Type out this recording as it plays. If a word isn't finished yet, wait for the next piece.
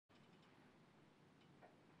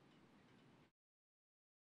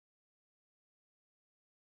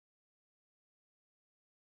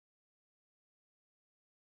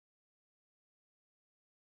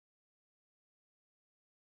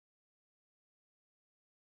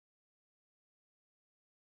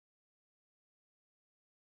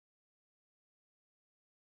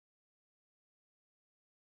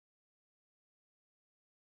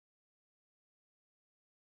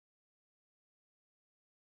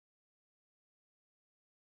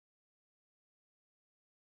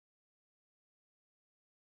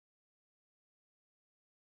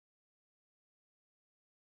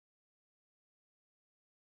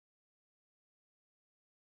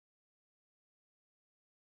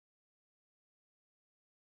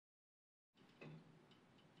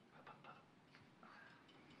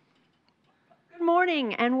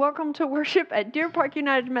morning and welcome to worship at Deer Park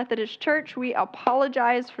United Methodist Church. We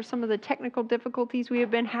apologize for some of the technical difficulties we have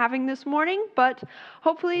been having this morning, but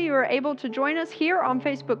hopefully you are able to join us here on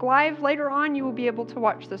Facebook Live. Later on, you will be able to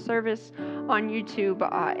watch the service on YouTube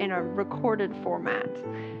in a recorded format.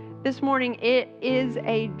 This morning, it is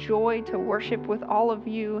a joy to worship with all of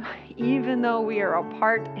you, even though we are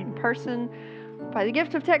apart in person. By the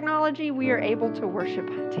gift of technology, we are able to worship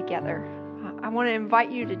together. I want to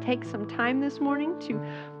invite you to take some time this morning to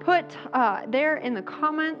put there in the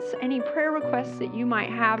comments any prayer requests that you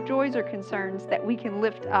might have, joys or concerns that we can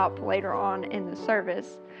lift up later on in the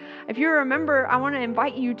service. If you're a member, I want to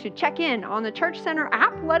invite you to check in on the Church Center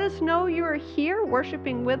app. Let us know you are here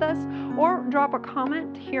worshiping with us, or drop a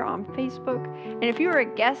comment here on Facebook. And if you are a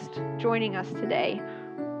guest joining us today,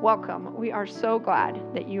 welcome. We are so glad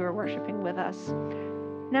that you are worshiping with us.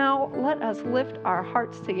 Now, let us lift our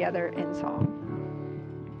hearts together in song.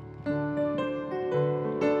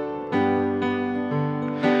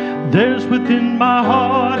 There's within my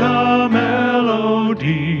heart a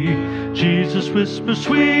melody, Jesus whispers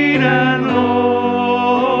sweet and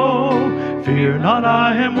low. Fear not,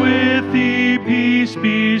 I am with thee, peace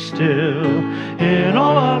be still, in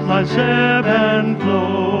all of life's ebb and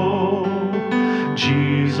flow.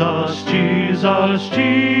 Jesus, Jesus,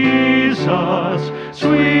 Jesus,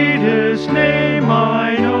 sweetest name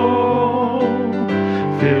I know,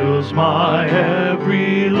 fills my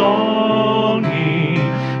every longing,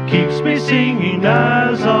 keeps me singing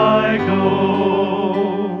as I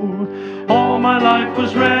go. All my life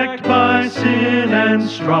was wrecked by sin and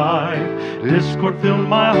strife, discord filled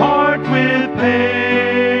my heart with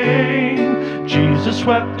pain. Jesus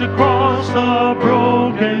swept across the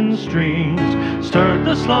broken streams, stirred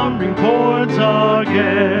the slumbering chords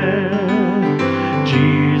again.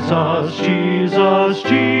 Jesus, Jesus,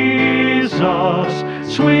 Jesus,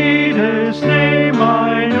 sweetest name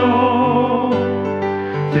I know,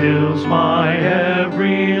 fills my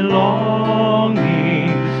every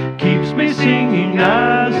longing, keeps me singing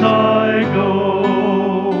as I go.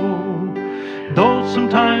 Though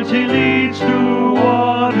sometimes he leads through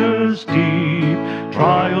waters deep,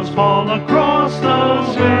 trials fall across the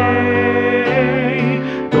way.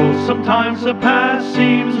 Though sometimes the path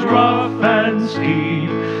seems rough and steep,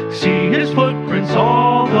 see his footprints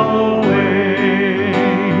all the way.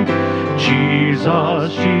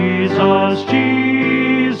 Jesus, Jesus,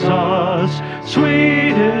 Jesus,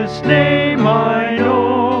 sweetest name I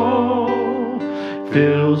know,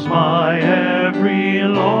 fills my every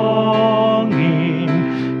longing,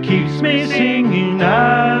 keeps me singing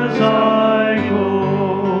as I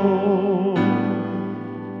go.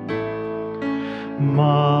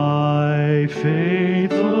 My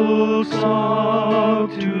faith looks up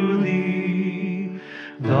to thee,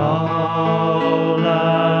 thou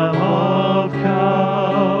Lamb of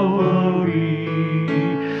Calvary,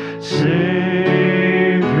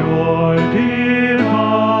 Savior divine.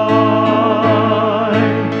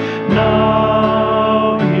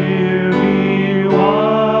 Now hear me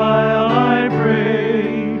while I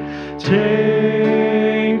pray,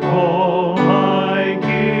 take all my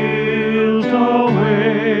guilt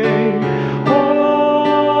away.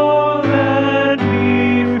 Oh, let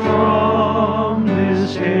me from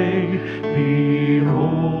this day be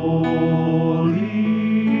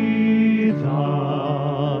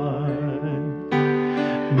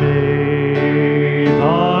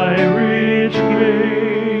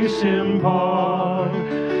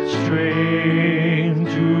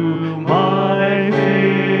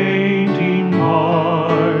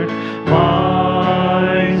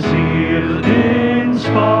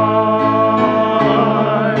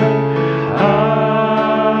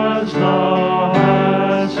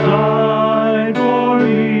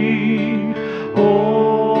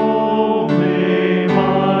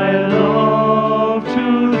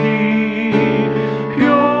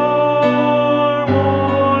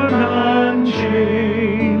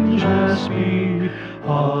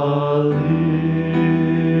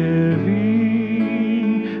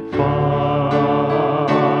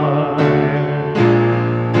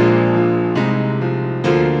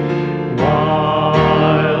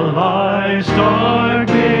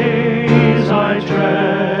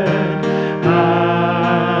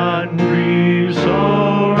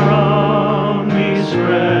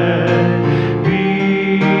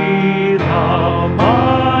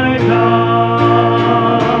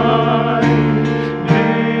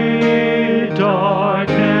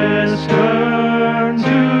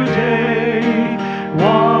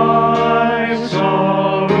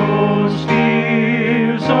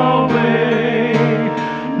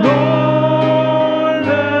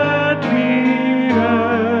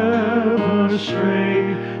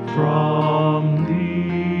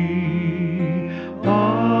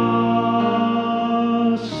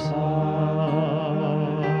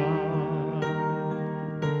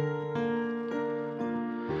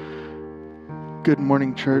Good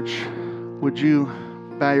morning, church. Would you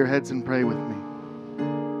bow your heads and pray with me?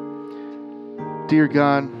 Dear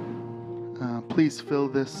God, please fill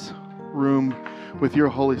this room with your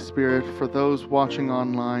Holy Spirit. For those watching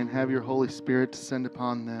online, have your Holy Spirit descend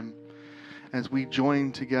upon them as we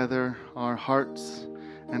join together our hearts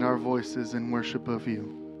and our voices in worship of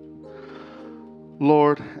you.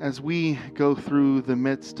 Lord, as we go through the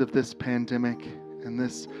midst of this pandemic and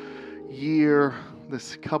this year,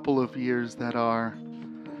 this couple of years that are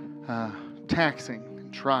taxing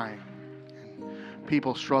and trying, and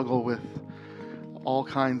people struggle with all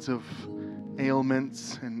kinds of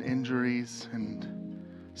ailments and injuries and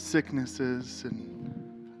sicknesses and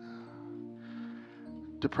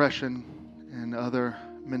depression and other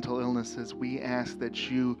mental illnesses, we ask that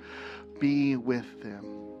you be with them.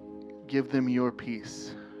 Give them your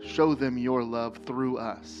peace. Show them your love through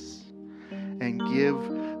us. And give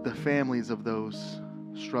the families of those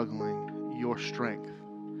struggling your strength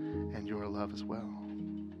and your love as well.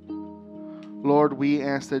 Lord, we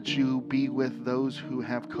ask that you be with those who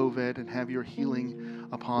have COVID and have your healing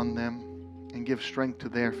upon them and give strength to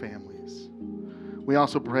their families. We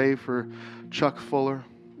also pray for Chuck Fuller,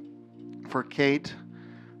 for Kate,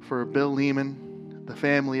 for Bill Lehman, the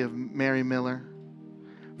family of Mary Miller,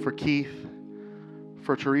 for Keith,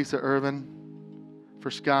 for Teresa Irvin,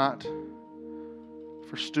 for Scott,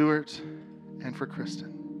 for Stuart, and for Kristen.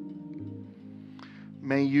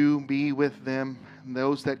 May you be with them and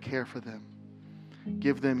those that care for them.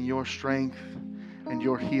 Give them your strength and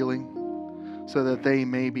your healing so that they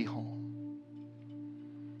may be whole.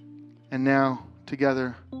 And now,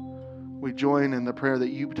 together, we join in the prayer that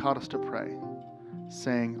you taught us to pray,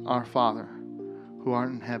 saying, Our Father, who art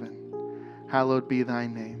in heaven, hallowed be thy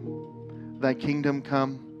name. Thy kingdom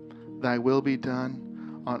come, thy will be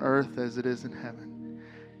done on earth as it is in heaven.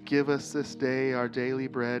 Give us this day our daily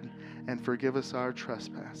bread, and forgive us our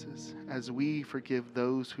trespasses, as we forgive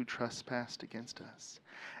those who trespass against us.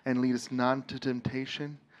 And lead us not into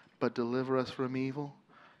temptation, but deliver us from evil.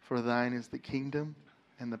 For thine is the kingdom,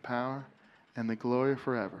 and the power, and the glory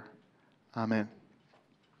forever. Amen.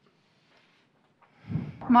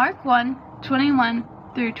 Mark 1:21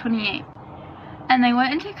 through 28. And they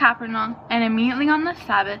went into Capernaum, and immediately on the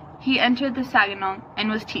Sabbath he entered the synagogue and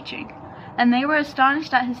was teaching. And they were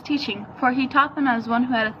astonished at his teaching, for he taught them as one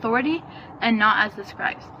who had authority, and not as the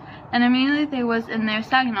scribes. And immediately there was in their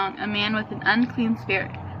synagogue a man with an unclean spirit.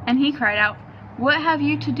 And he cried out, What have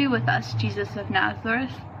you to do with us, Jesus of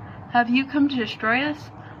Nazareth? Have you come to destroy us?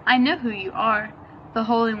 I know who you are, the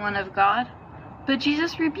Holy One of God. But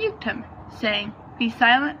Jesus rebuked him, saying, Be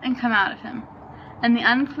silent and come out of him. And the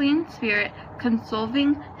unclean spirit,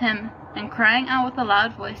 consoling him and crying out with a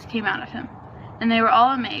loud voice, came out of him. And they were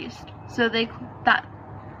all amazed. So they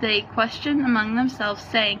questioned among themselves,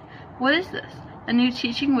 saying, What is this? A new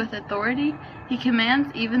teaching with authority? He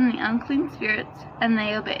commands even the unclean spirits, and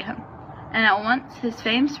they obey him. And at once his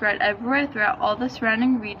fame spread everywhere throughout all the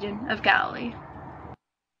surrounding region of Galilee.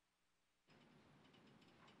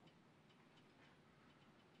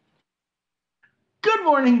 Good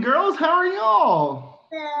morning, girls. How are y'all?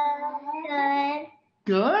 Good.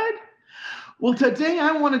 Good? Well, today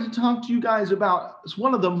I wanted to talk to you guys about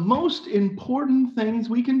one of the most important things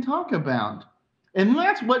we can talk about. And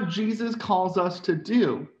that's what Jesus calls us to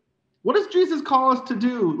do. What does Jesus call us to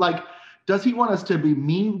do? Like, does he want us to be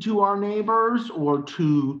mean to our neighbors or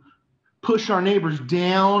to push our neighbors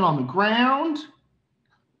down on the ground?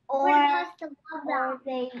 Or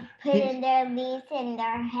they put in their leaves in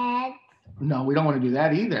their heads. No, we don't want to do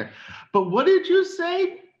that either. But what did you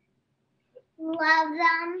say? Love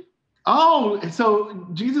them. Oh, so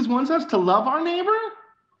Jesus wants us to love our neighbor?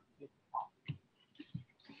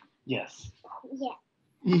 Yes. Yeah.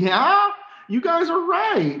 Yeah, you guys are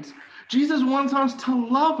right. Jesus wants us to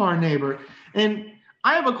love our neighbor. And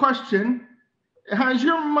I have a question. Has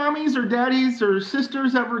your mommies or daddies or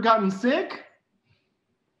sisters ever gotten sick?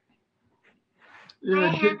 I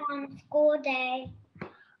have on school day.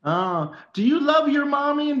 Do you love your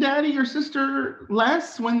mommy and daddy, your sister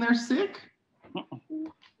less when they're sick?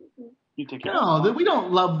 You take care No, of that we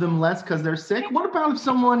don't love them less because they're sick. What about if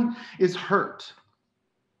someone is hurt?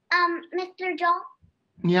 Mr. Joel?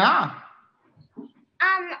 Yeah.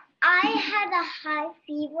 I had a high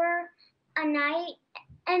fever a night,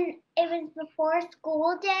 and it was before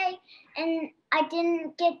school day, and I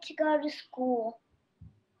didn't get to go to school.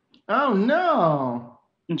 Oh, no.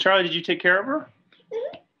 And Charlie, did you take care of her?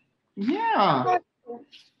 Yeah.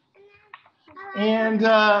 And,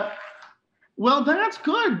 well, that's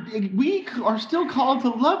good. We are still called to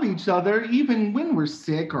love each other even when we're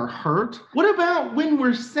sick or hurt. What about when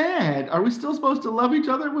we're sad? Are we still supposed to love each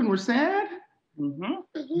other when we're sad?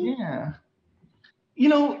 Yeah. You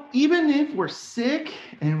know, even if we're sick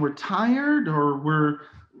and we're tired or we're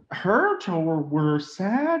hurt or we're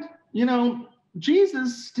sad, you know,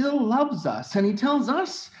 Jesus still loves us and he tells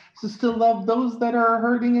us to still love those that are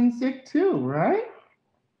hurting and sick too, right?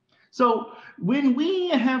 So when we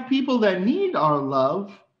have people that need our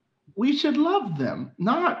love, we should love them,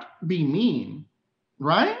 not be mean,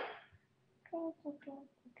 right?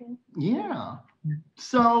 Yeah.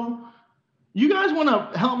 So you guys want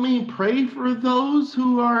to help me pray for those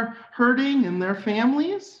who are hurting and their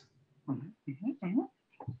families?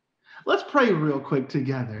 Let's pray real quick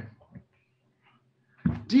together.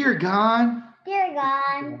 Dear God, Dear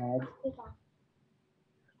God,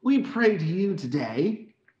 we pray to you today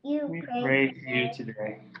you pray to you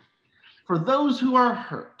today. for those who are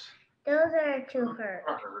hurt, those are too hurt,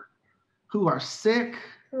 who are sick,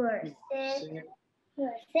 who are sick, who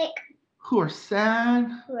are sick, who are sad,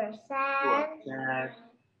 who are sad,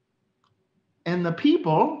 and the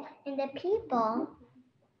people and the people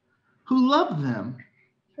who love them.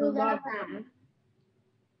 who love them.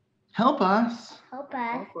 Help us Help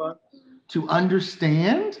us to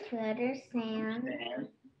understand to understand,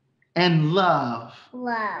 and love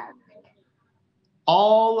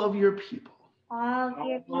all of your people. all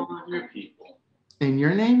of your people. In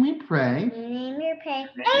your name we pray. In your name we pray.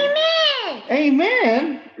 Amen.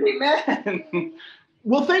 Amen. Amen.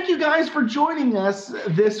 Well, thank you guys for joining us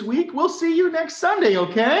this week. We'll see you next Sunday,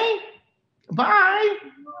 okay? Bye.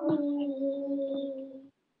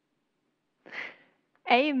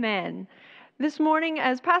 Amen. This morning,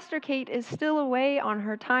 as Pastor Kate is still away on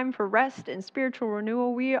her time for rest and spiritual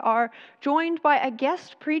renewal, we are joined by a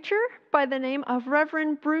guest preacher by the name of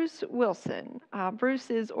Reverend Bruce Wilson.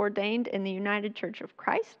 Bruce is ordained in the United Church of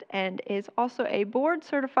Christ and is also a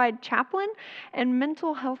board-certified chaplain and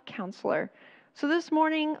mental health counselor. So this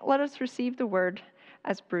morning, let us receive the word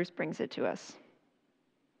as Bruce brings it to us.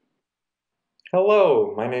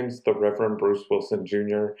 Hello, my name is the Reverend Bruce Wilson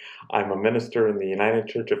Jr. I'm a minister in the United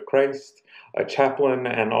Church of Christ, a chaplain,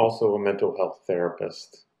 and also a mental health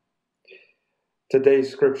therapist. Today's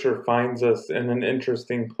scripture finds us in an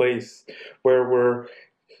interesting place where we're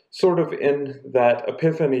sort of in that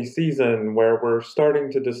epiphany season where we're starting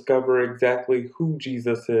to discover exactly who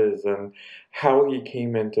Jesus is and how he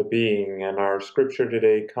came into being. And our scripture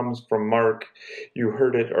today comes from Mark. You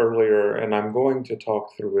heard it earlier, and I'm going to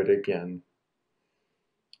talk through it again.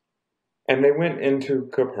 And they went into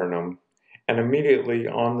Capernaum, and immediately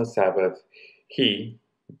on the Sabbath, he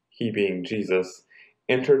being Jesus,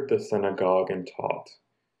 entered the synagogue and taught.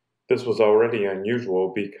 This was already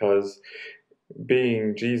unusual because,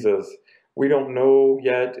 being Jesus, we don't know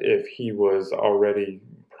yet if he was already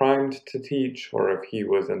primed to teach or if he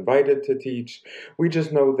was invited to teach. We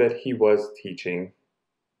just know that he was teaching.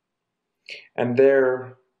 And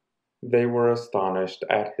there they were astonished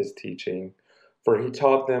at his teaching, for he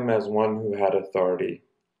taught them as one who had authority,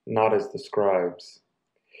 not as the scribes.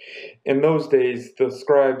 In those days, the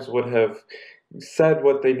scribes would have said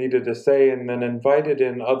what they needed to say and then invited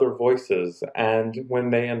in other voices. And when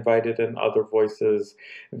they invited in other voices,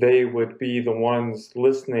 they would be the ones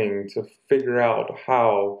listening to figure out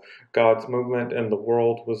how God's movement in the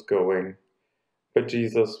world was going. But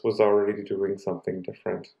Jesus was already doing something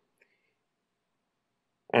different.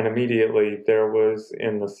 And immediately there was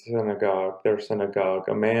in their synagogue,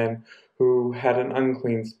 a man who had an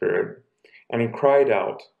unclean spirit. And he cried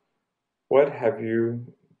out, "What have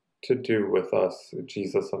you to do with us,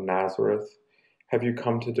 Jesus of Nazareth? Have you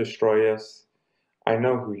come to destroy us? I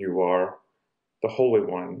know who you are, the Holy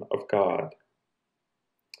One of God."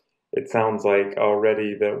 It sounds like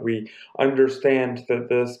already that we understand that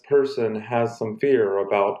this person has some fear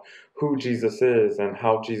about who Jesus is and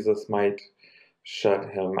how Jesus might shut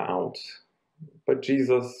him out. But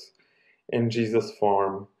Jesus, in Jesus'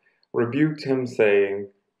 form, rebuked him, saying,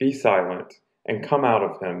 "Be silent, and come out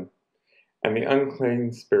of him." And the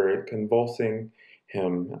unclean spirit, convulsing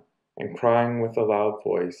him and crying with a loud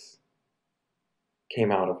voice,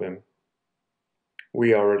 came out of him.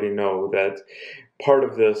 We already know that part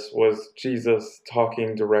of this was Jesus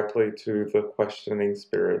talking directly to the questioning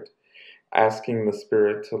spirit, asking the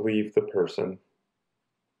spirit to leave the person.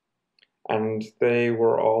 And they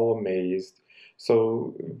were all amazed,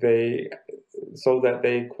 so that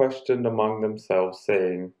they questioned among themselves,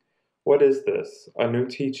 saying, "What is this? A new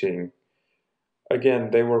teaching?"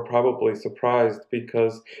 Again, they were probably surprised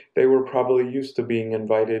because they were probably used to being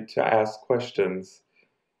invited to ask questions.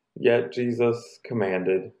 Yet Jesus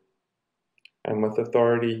commanded, and with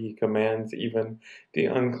authority he commands even the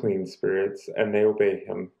unclean spirits, and they obey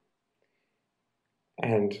him.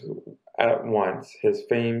 And At once his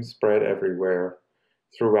fame spread everywhere,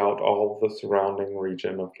 throughout all the surrounding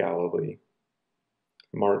region of Galilee.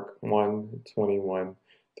 Mark 1:21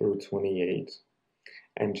 through 28.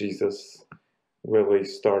 And Jesus really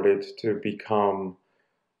started to become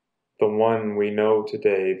the one we know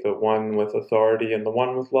today, the one with authority and the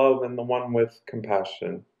one with love and the one with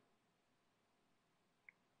compassion.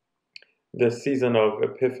 This season of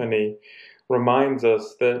Epiphany reminds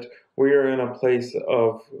us that we are in a place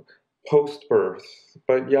of post-birth,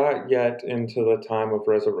 but not yet into the time of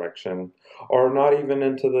resurrection, or not even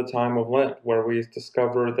into the time of Lent, where we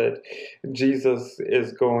discover that Jesus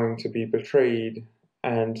is going to be betrayed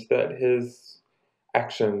and that his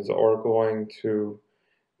actions are going to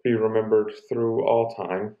be remembered through all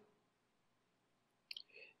time.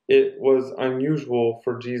 It was unusual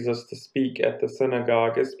for Jesus to speak at the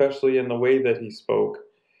synagogue, especially in the way that he spoke.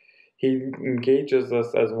 He engages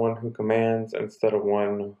us as one who commands instead of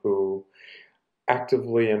one who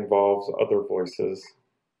actively involves other voices.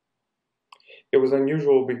 It was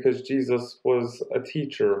unusual because Jesus was a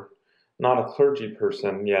teacher, not a clergy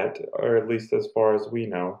person yet, or at least as far as we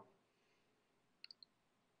know.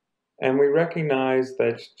 And we recognize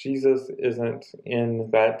that Jesus isn't in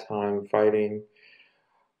that time fighting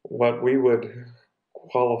what we would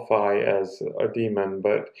qualify as a demon,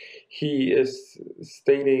 but he is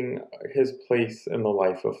stating his place in the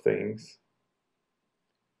life of things.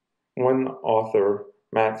 One author,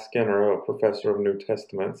 Matt Skinner, a professor of New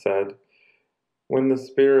Testament, said, "When the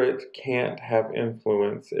Spirit can't have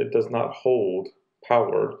influence, it does not hold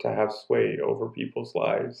power to have sway over people's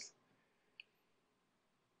lives."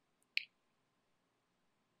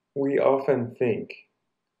 We often think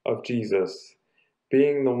of Jesus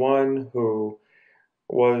being the one who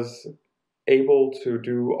was able to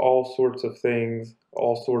do all sorts of things,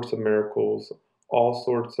 all sorts of miracles, all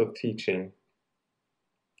sorts of teaching.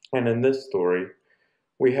 And in this story,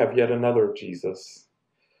 we have yet another Jesus,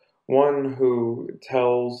 one who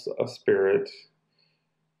tells a spirit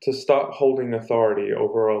to stop holding authority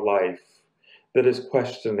over a life that is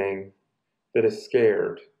questioning, that is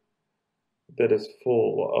scared, that is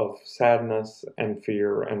full of sadness and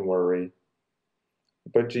fear and worry.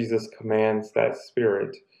 But Jesus commands that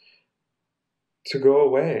spirit to go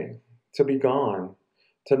away, to be gone,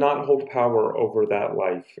 to not hold power over that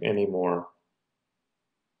life anymore.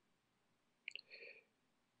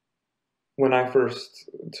 When I first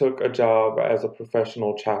took a job as a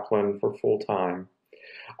professional chaplain for full time,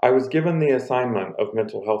 I was given the assignment of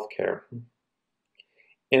mental health care.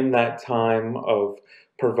 In that time of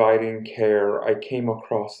providing care, I came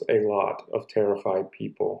across a lot of terrified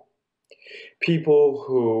people. People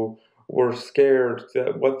who were scared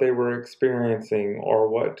that what they were experiencing or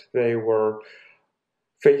what they were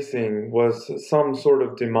facing was some sort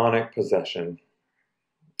of demonic possession,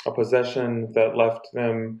 a possession that left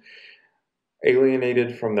them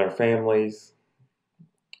alienated from their families,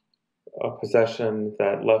 a possession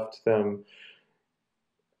that left them,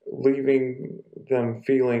 leaving them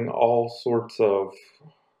feeling all sorts of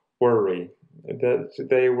worry, that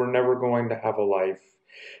they were never going to have a life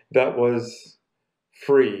that was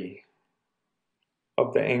free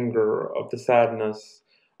of the anger, of the sadness,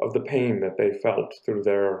 of the pain that they felt through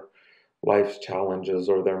their life's challenges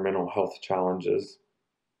or their mental health challenges.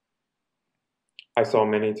 I saw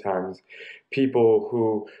many times people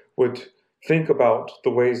who would think about the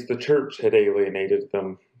ways the church had alienated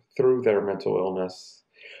them through their mental illness.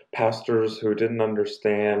 Pastors who didn't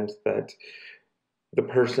understand that the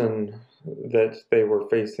person that they were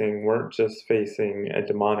facing weren't just facing a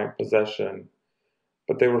demonic possession,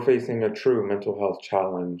 but they were facing a true mental health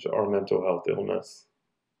challenge or mental health illness.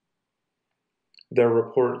 Their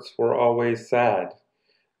reports were always sad,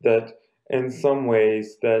 that in some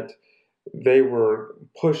ways that they were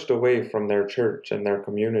pushed away from their church and their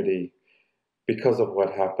community because of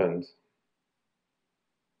what happened.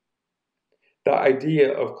 The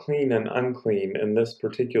idea of clean and unclean in this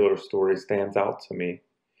particular story stands out to me.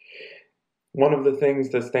 One of the things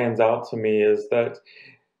that stands out to me is that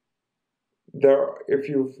if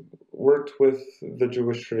you've worked with the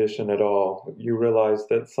Jewish tradition at all, you realize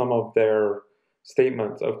that some of their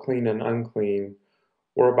statements of clean and unclean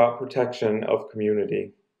were about protection of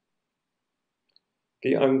community.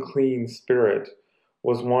 The unclean spirit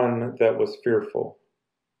was one that was fearful,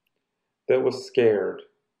 that was scared,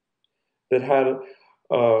 that had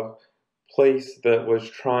a place that was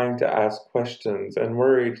trying to ask questions and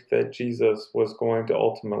worried that Jesus was going to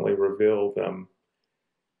ultimately reveal them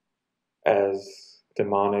as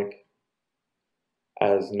demonic,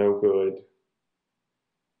 as no good,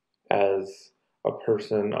 as a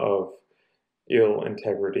person of ill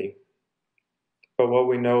integrity. but what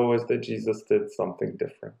we know is that Jesus did something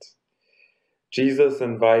different. Jesus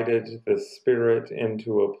invited the Spirit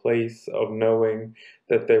into a place of knowing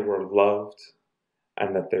that they were loved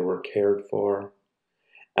and that they were cared for,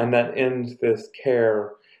 and that in this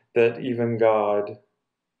care that even God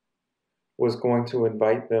was going to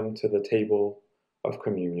invite them to the table of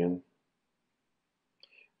communion.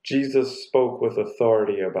 Jesus spoke with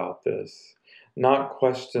authority about this, not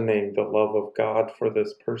questioning the love of God for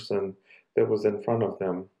this person that was in front of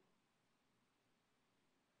them.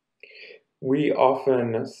 We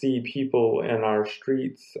often see people in our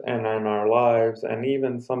streets and in our lives, and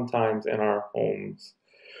even sometimes in our homes,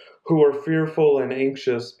 who are fearful and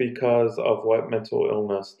anxious because of what mental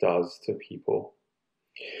illness does to people.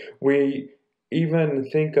 We even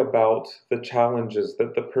think about the challenges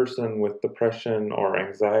that the person with depression or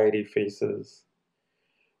anxiety faces.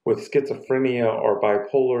 With schizophrenia or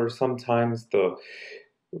bipolar, sometimes the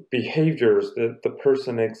behaviors that the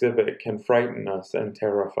person exhibit can frighten us and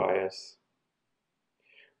terrify us.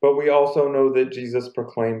 But we also know that Jesus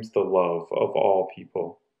proclaims the love of all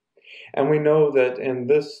people. And we know that in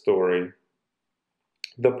this story,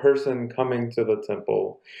 the person coming to the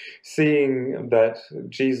temple, seeing that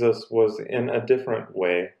Jesus was in a different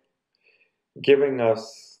way, giving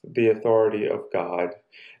us the authority of God,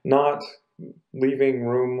 not leaving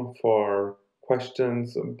room for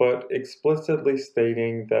questions, but explicitly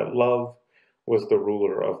stating that love was the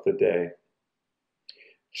ruler of the day.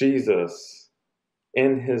 Jesus,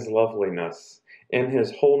 in his loveliness, in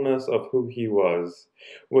his wholeness of who he was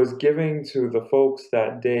giving to the folks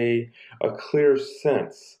that day a clear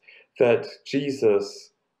sense that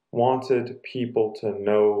Jesus wanted people to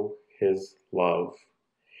know his love,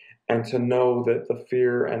 and to know that the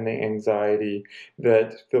fear and the anxiety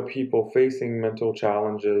that the people facing mental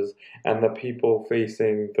challenges and the people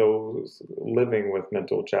facing those living with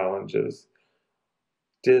mental challenges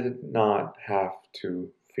did not have to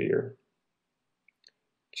fear.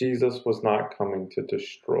 Jesus was not coming to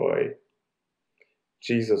destroy.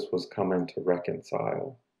 Jesus was coming to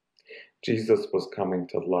reconcile. Jesus was coming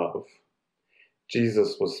to love.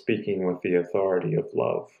 Jesus was speaking with the authority of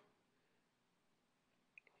love.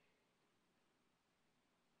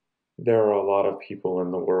 There are a lot of people in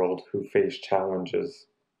the world who face challenges,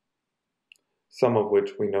 some of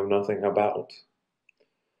which we know nothing about.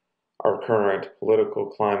 Our current political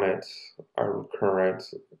climate, our current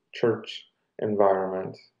church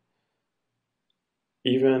environment,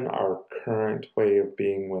 even our current way of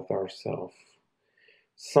being with ourselves,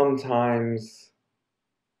 sometimes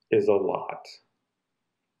is a lot.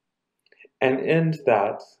 And in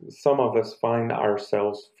that, some of us find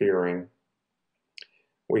ourselves fearing.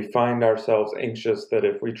 We find ourselves anxious that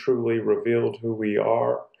if we truly revealed who we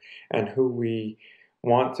are and who we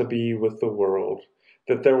want to be with the world,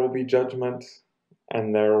 that there will be judgment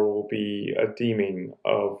and there will be a deeming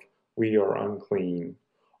of we are unclean,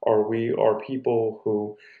 or we are people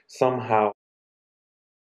who somehow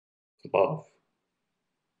love.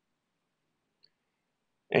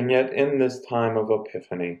 And yet in this time of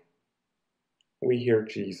Epiphany, we hear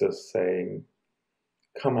Jesus saying,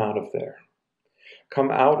 come out of there. Come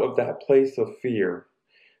out of that place of fear.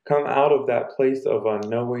 Come out of that place of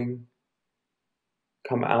unknowing.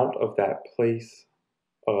 Come out of that place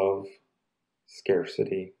of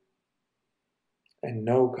scarcity. And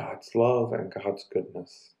know God's love and God's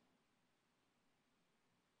goodness.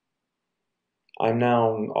 I'm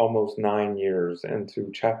now almost 9 years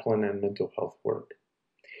into chaplain and mental health work.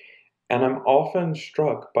 And I'm often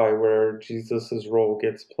struck by where Jesus' role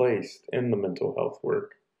gets placed in the mental health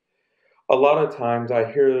work. A lot of times I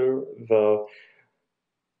hear the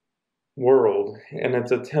world in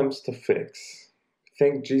its attempts to fix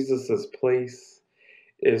think Jesus' place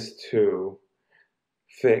is to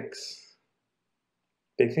fix.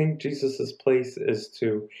 They think Jesus' place is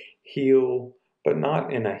to heal, but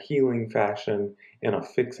not in a healing fashion, in a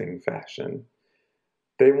fixing fashion.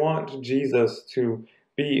 They want Jesus to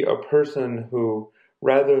be a person who,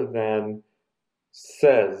 rather than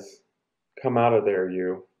says, come out of there,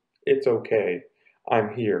 you, it's okay,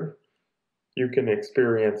 I'm here. You can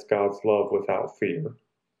experience God's love without fear.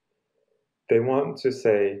 They want to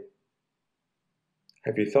say,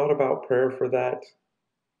 have you thought about prayer for that?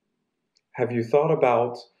 Have you thought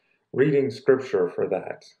about reading scripture for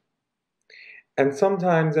that? And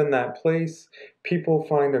sometimes in that place, people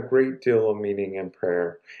find a great deal of meaning in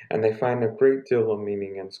prayer, and they find a great deal of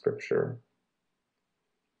meaning in scripture.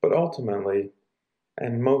 But ultimately,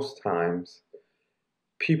 and most times,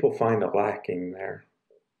 people find a lacking there.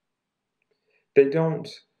 They don't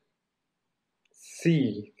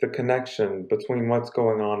see the connection between what's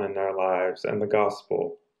going on in their lives and the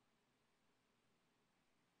gospel.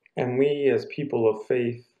 And we, as people of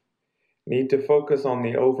faith, need to focus on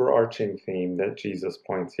the overarching theme that Jesus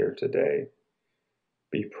points here today.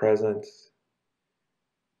 Be present,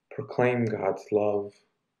 proclaim God's love,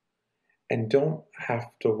 and don't have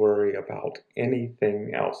to worry about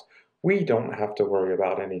anything else. We don't have to worry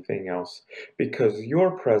about anything else because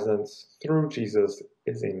your presence through Jesus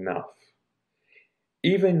is enough.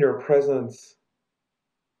 Even your presence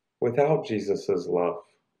without Jesus' love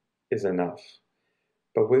is enough.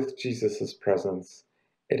 But with Jesus' presence,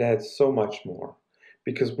 it adds so much more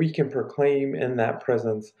because we can proclaim in that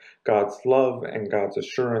presence God's love and God's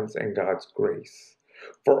assurance and God's grace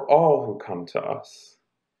for all who come to us.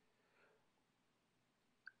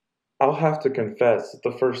 I'll have to confess that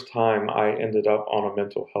the first time I ended up on a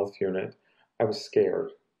mental health unit, I was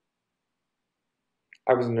scared.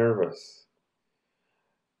 I was nervous.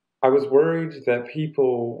 I was worried that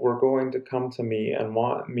people were going to come to me and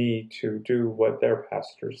want me to do what their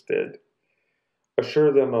pastors did.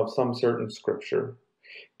 Assure them of some certain scripture.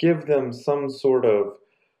 Give them some sort of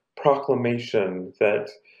proclamation that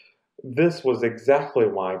this was exactly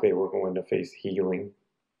why they were going to face healing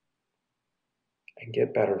and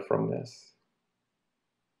get better from this.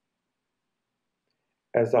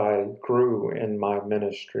 As I grew in my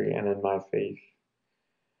ministry and in my faith,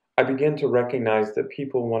 I began to recognize that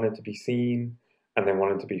people wanted to be seen, and they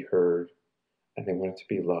wanted to be heard, and they wanted to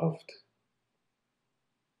be loved.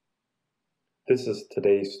 This is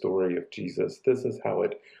today's story of Jesus. This is how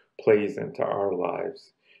it plays into our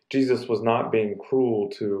lives. Jesus was not being cruel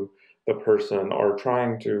to the person or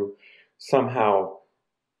trying to somehow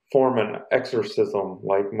form an exorcism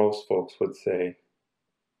like most folks would say.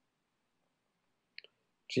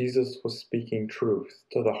 Jesus was speaking truth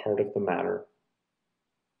to the heart of the matter.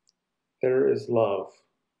 There is love.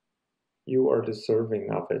 You are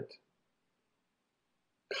deserving of it.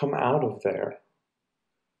 Come out of there.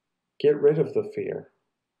 Get rid of the fear.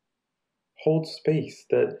 Hold space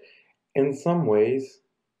that in some ways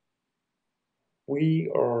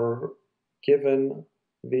we are given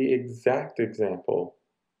the exact example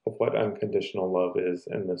of what unconditional love is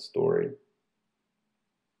in this story.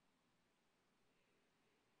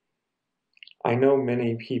 I know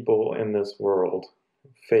many people in this world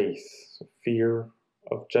face fear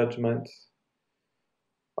of judgment,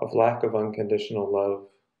 of lack of unconditional love,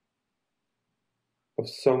 of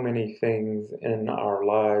so many things in our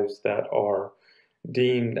lives that are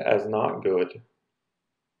deemed as not good.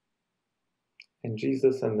 And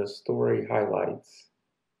Jesus in this story highlights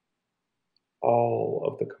all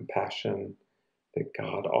of the compassion that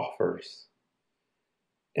God offers.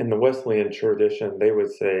 In the Wesleyan tradition, they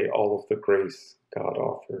would say all of the grace God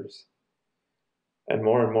offers. And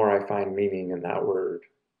more I find meaning in that word.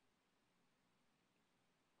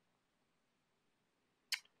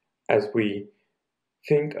 As we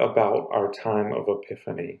think about our time of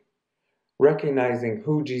Epiphany, recognizing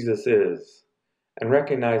who Jesus is and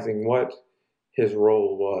recognizing what his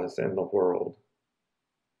role was in the world.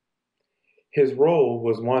 His role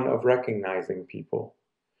was one of recognizing people,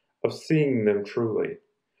 of seeing them truly,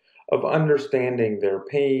 of understanding their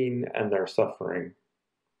pain and their suffering.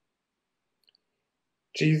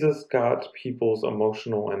 Jesus got people's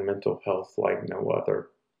emotional and mental health like no other.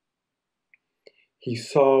 He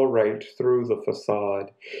saw right through the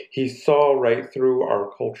facade. He saw right through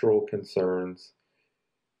our cultural concerns.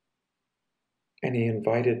 And he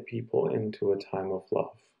invited people into a time of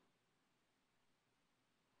love.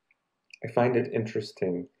 I find it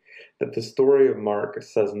interesting that the story of Mark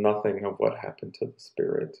says nothing of what happened to the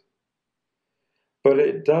Spirit. But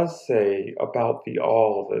it does say about the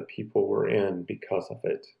awe that people were in because of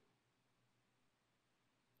it.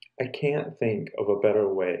 I can't think of a better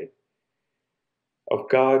way of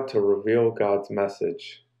God to reveal God's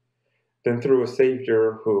message than through a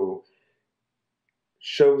Savior who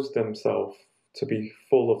shows themselves to be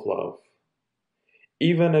full of love.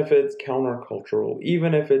 Even if it's countercultural,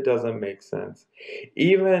 even if it doesn't make sense,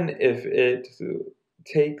 even if it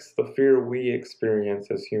takes the fear we experience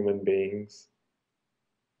as human beings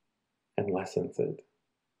and lessens it.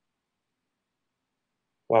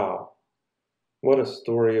 Wow, what a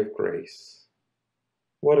story of grace.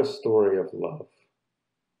 What a story of love.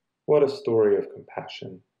 What a story of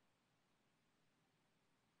compassion.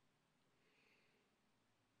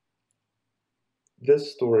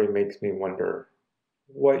 This story makes me wonder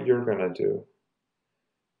what you're going to do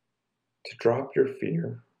to drop your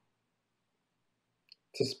fear,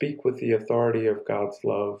 to speak with the authority of God's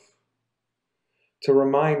love, to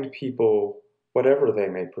remind people, whatever they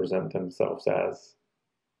may present themselves as,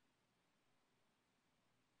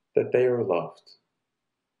 that they are loved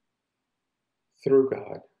through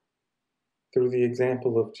God through the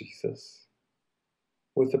example of Jesus,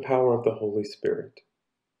 with the power of the Holy Spirit.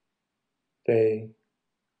 They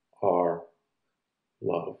are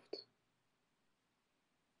loved.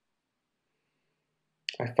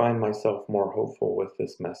 I find myself more hopeful with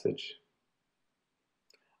this message.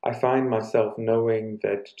 I find myself knowing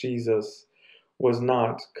that Jesus was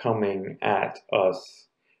not coming at us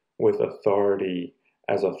with authority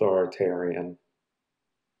as authoritarian,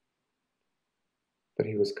 but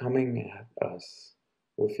he was coming at us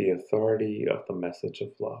with the authority of the message of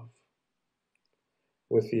love,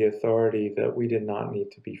 with the authority that we did not need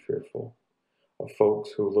to be fearful of folks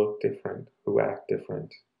who look different, who act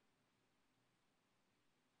different,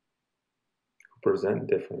 who present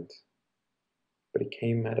different, but he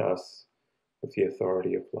came at us with the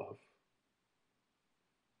authority of love.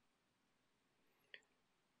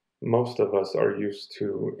 Most of us are used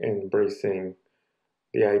to embracing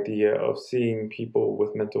the idea of seeing people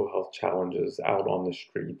with mental health challenges out on the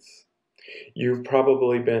streets. You've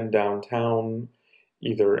probably been downtown,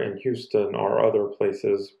 either in Houston or other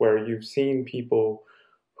places, where you've seen people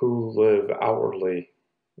who live outwardly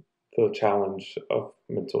the challenge of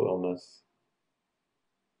mental illness.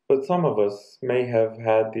 But some of us may have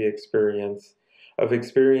had the experience of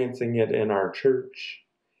experiencing it in our church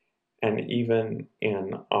and even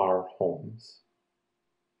in our homes.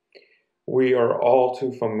 We are all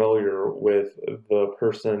too familiar with the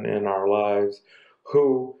person in our lives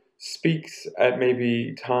who speaks at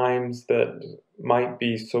maybe times that might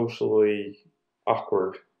be socially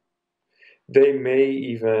awkward. They may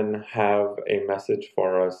even have a message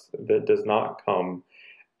for us that does not come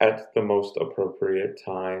at the most appropriate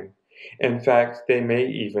time. In fact, they may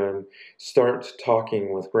even start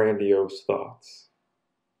talking with grandiose thoughts.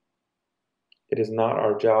 It is not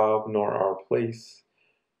our job nor our place,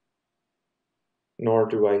 nor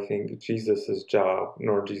do I think Jesus' job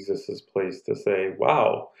nor Jesus' place to say,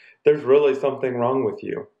 wow, there's really something wrong with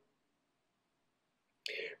you.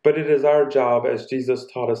 But it is our job, as Jesus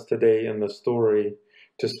taught us today in the story,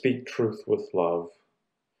 to speak truth with love.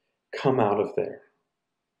 Come out of there.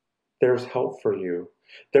 There's help for you.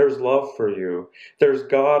 There's love for you. There's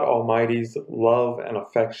God Almighty's love and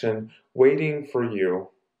affection waiting for you.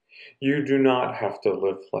 You do not have to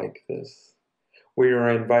live like this. We are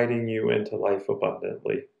inviting you into life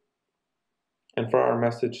abundantly. And for our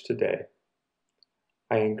message today,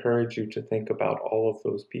 I encourage you to think about all of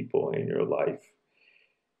those people in your life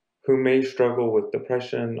who may struggle with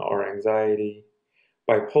depression or anxiety,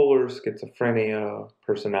 bipolar, schizophrenia,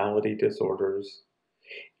 personality disorders.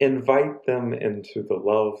 Invite them into the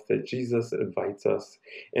love that Jesus invites us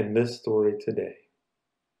in this story today.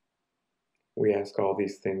 We ask all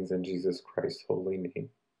these things in Jesus Christ's holy name.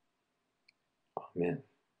 Amen.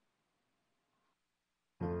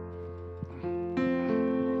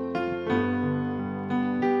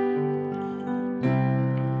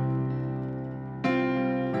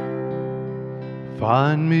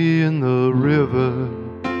 Find me in the river.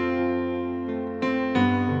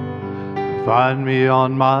 Find me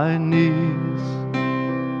on my knees.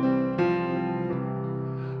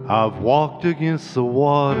 I've walked against the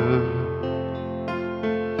water.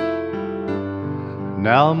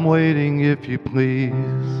 Now I'm waiting, if you please.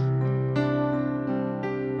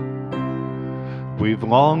 We've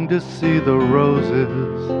longed to see the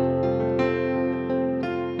roses,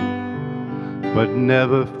 but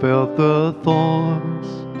never felt the thorns,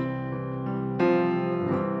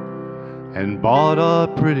 and bought our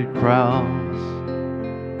pretty crowns,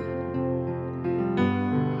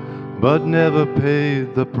 but never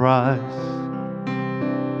paid the price.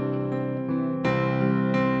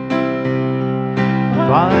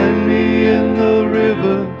 Find me in the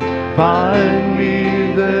river, find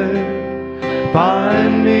me there.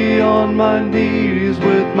 Find me on my knees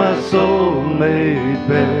with my soul laid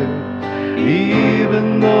bare.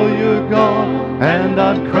 Even though you're gone and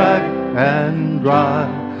I'm cracked and dry,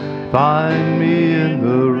 find me in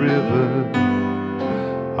the river,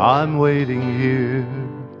 I'm waiting here.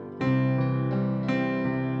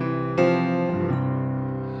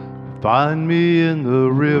 Find me in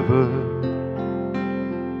the river.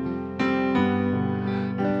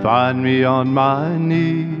 Find me on my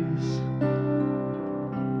knees.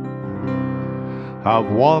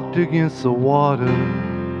 I've walked against the water.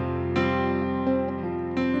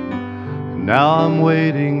 Now I'm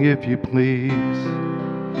waiting, if you please.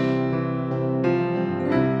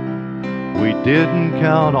 We didn't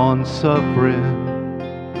count on suffering.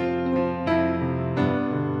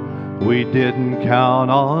 We didn't count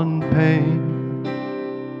on pain.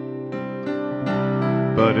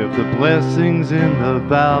 But if the blessings in the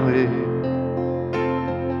valley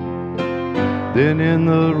then in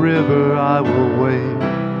the river I will wade.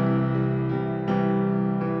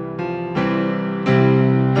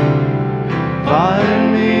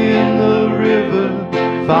 Find me in the river,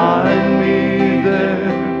 find me there.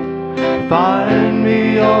 Find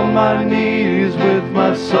me on my knees with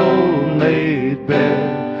my soul laid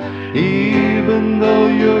bare. Even though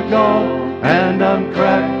you're gone and I'm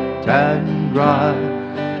cracked and dry,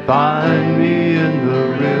 find me in the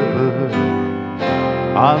river,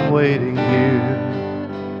 I'm waiting here.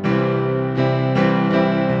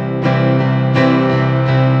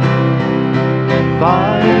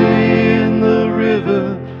 Find me in the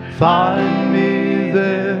river, find me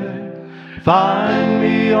there. Find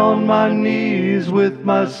me on my knees with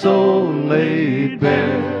my soul laid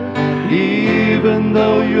bare. Even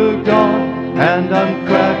though you're gone and I'm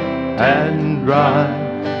cracked and dry,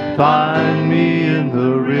 find me in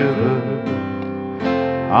the river,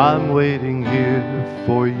 I'm waiting here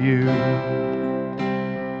for you.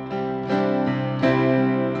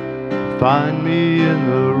 Find me in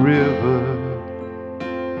the river,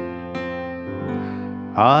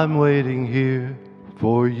 I'm waiting here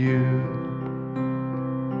for you.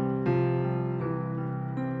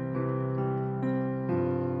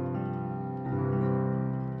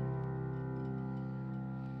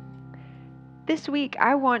 This week,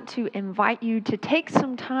 I want to invite you to take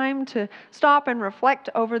some time to stop and reflect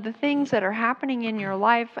over the things that are happening in your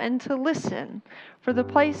life and to listen for the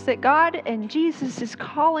place that God and Jesus is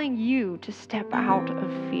calling you to step out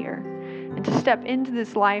of fear and to step into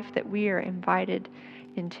this life that we are invited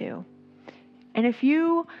into. And if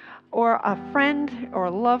you or a friend or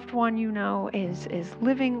a loved one you know is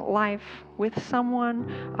living life with someone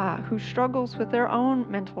who struggles with their own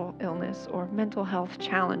mental illness or mental health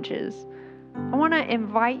challenges, I want to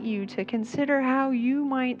invite you to consider how you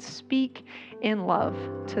might speak in love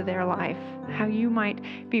to their life, how you might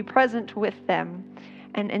be present with them,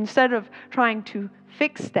 and instead of trying to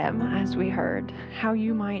fix them, as we heard, how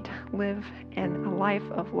you might live in a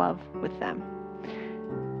life of love with them.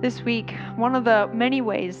 This week, one of the many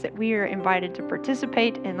ways that we are invited to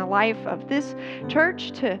participate in the life of this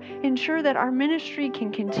church to ensure that our ministry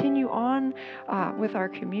can continue on with our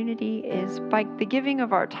community is by the giving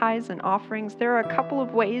of our tithes and offerings. There are a couple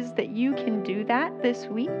of ways that you can do that this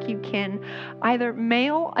week. You can either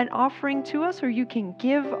mail an offering to us or you can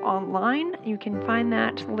give online. You can find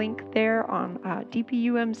that link there on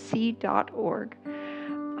dpumc.org.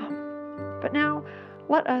 But now,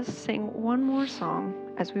 let us sing one more song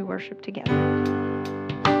as we worship together.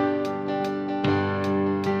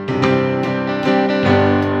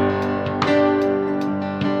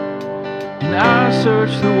 And I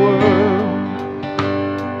searched the world,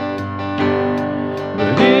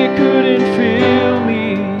 but it couldn't fill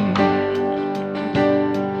me.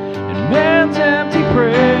 And man's empty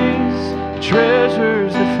praise,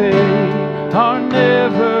 treasures that fade, are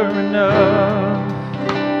never enough.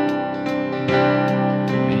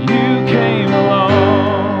 You came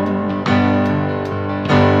along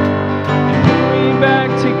and put me back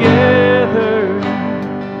together,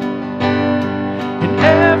 and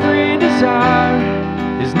every desire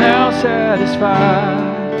is now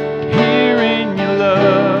satisfied here in your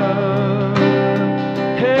love.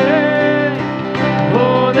 Hey,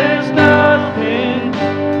 oh, there's nothing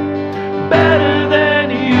better than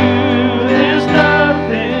you. There's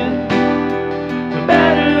nothing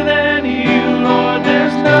better than you, Lord.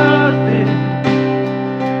 There's nothing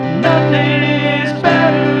is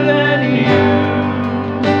better than you.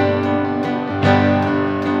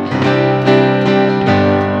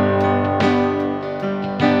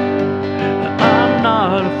 I'm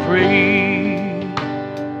not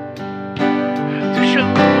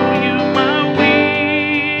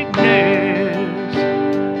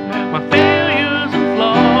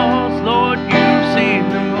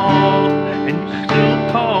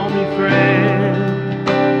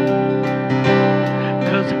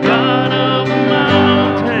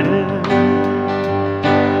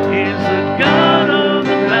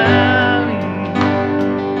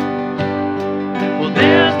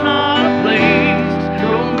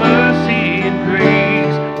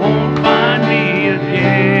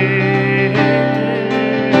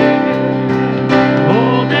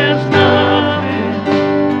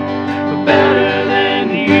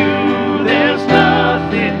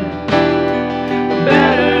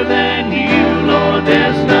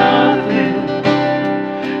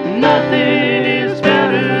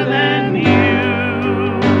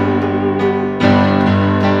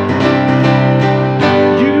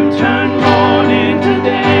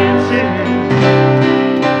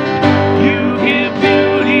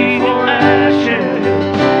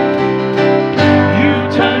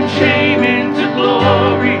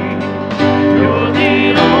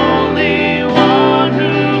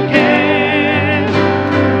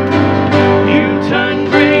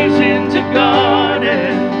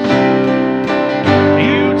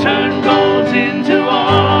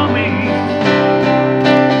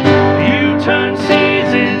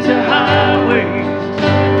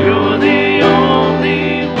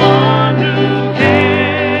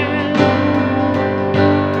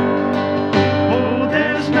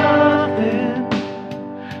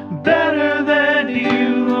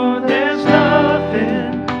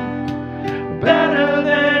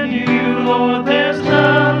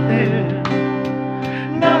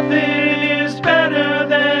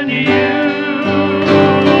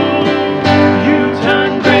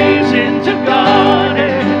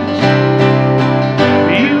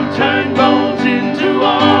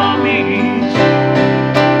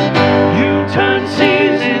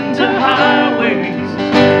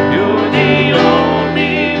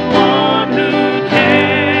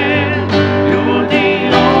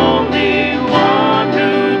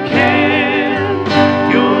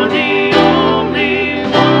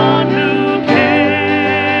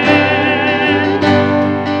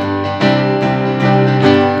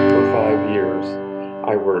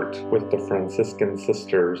Franciscan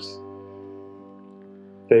sisters.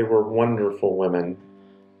 They were wonderful women,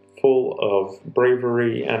 full of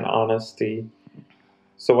bravery and honesty.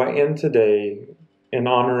 So I end today in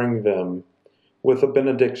honoring them with a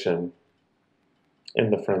benediction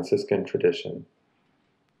in the Franciscan tradition.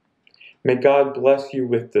 May God bless you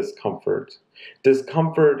with discomfort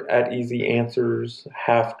at easy answers,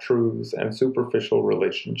 half-truths, and superficial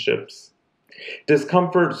relationships.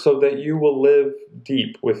 Discomfort so that you will live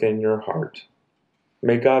deep within your heart.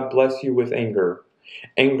 May God bless you with anger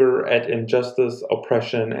at injustice,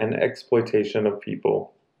 oppression, and exploitation of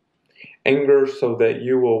people. Anger so that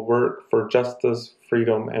you will work for justice,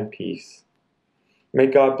 freedom, and peace. May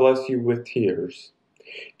God bless you with tears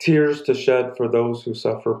to shed for those who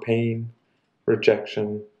suffer pain,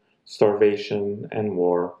 rejection, starvation, and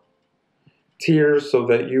war. Tears so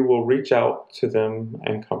that you will reach out to them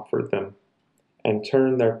and comfort them, and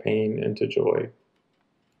turn their pain into joy.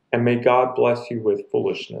 And may God bless you with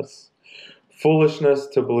foolishness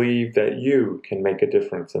to believe that you can make a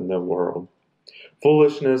difference in the world.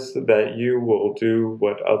 Foolishness that you will do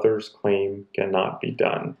what others claim cannot be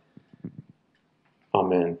done.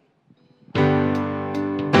 Amen.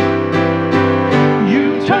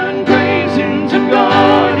 You turn praise into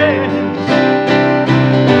garden.